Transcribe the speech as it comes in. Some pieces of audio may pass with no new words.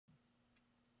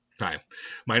Hi,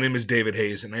 my name is David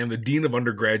Hayes, and I am the Dean of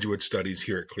Undergraduate Studies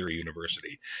here at Cleary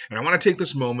University. And I want to take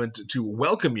this moment to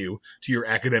welcome you to your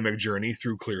academic journey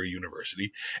through Cleary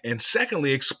University, and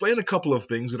secondly, explain a couple of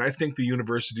things that I think the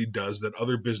university does that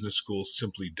other business schools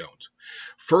simply don't.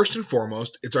 First and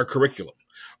foremost, it's our curriculum.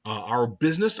 Our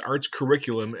business arts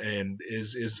curriculum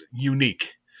is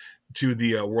unique to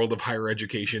the world of higher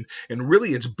education. And really,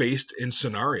 it's based in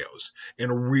scenarios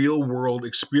and real world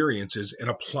experiences and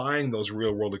applying those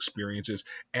real world experiences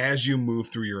as you move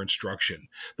through your instruction.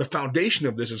 The foundation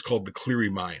of this is called the Cleary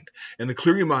Mind. And the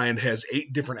Cleary Mind has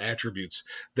 8 different attributes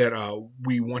that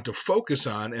we want to focus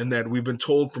on, and that we've been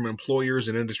told from employers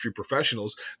and industry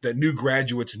professionals that new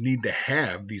graduates need to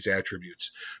have these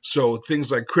attributes. So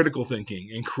things like critical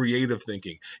thinking and creative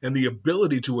thinking and the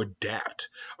ability to adapt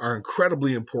are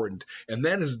incredibly important, and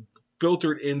that is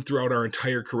filtered in throughout our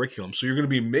entire curriculum. So you're going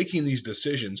to be making these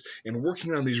decisions and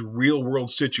working on these real world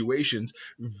situations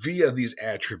via these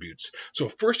attributes. So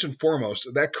first and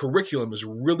foremost, that curriculum is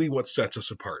really what sets us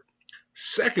apart.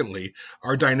 Secondly,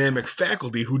 our dynamic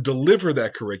faculty who deliver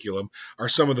that curriculum are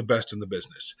some of the best in the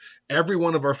business. Every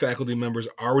one of our faculty members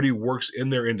already works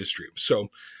in their industry. So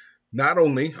not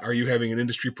only are you having an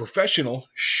industry professional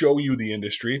show you the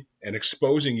industry and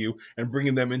exposing you and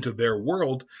bringing them into their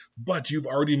world, but you've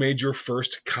already made your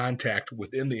first contact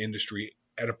within the industry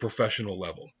at a professional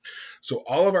level. So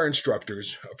all of our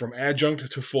instructors, from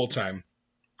adjunct to full-time,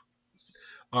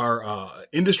 are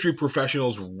industry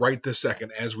professionals right this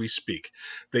second as we speak.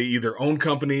 They either own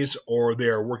companies or they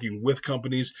are working with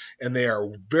companies, and they are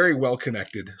very well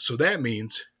connected. So that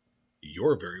means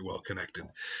you're very well connected.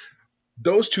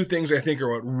 Those two things, I think,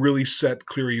 are what really set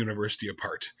Cleary University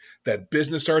apart. That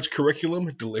business arts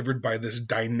curriculum delivered by this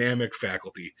dynamic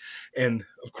faculty. And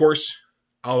of course,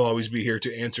 I'll always be here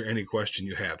to answer any question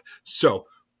you have. So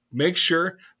make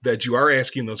sure that you are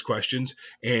asking those questions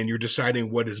and you're deciding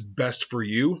what is best for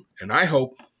you. And I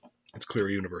hope it's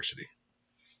Cleary University.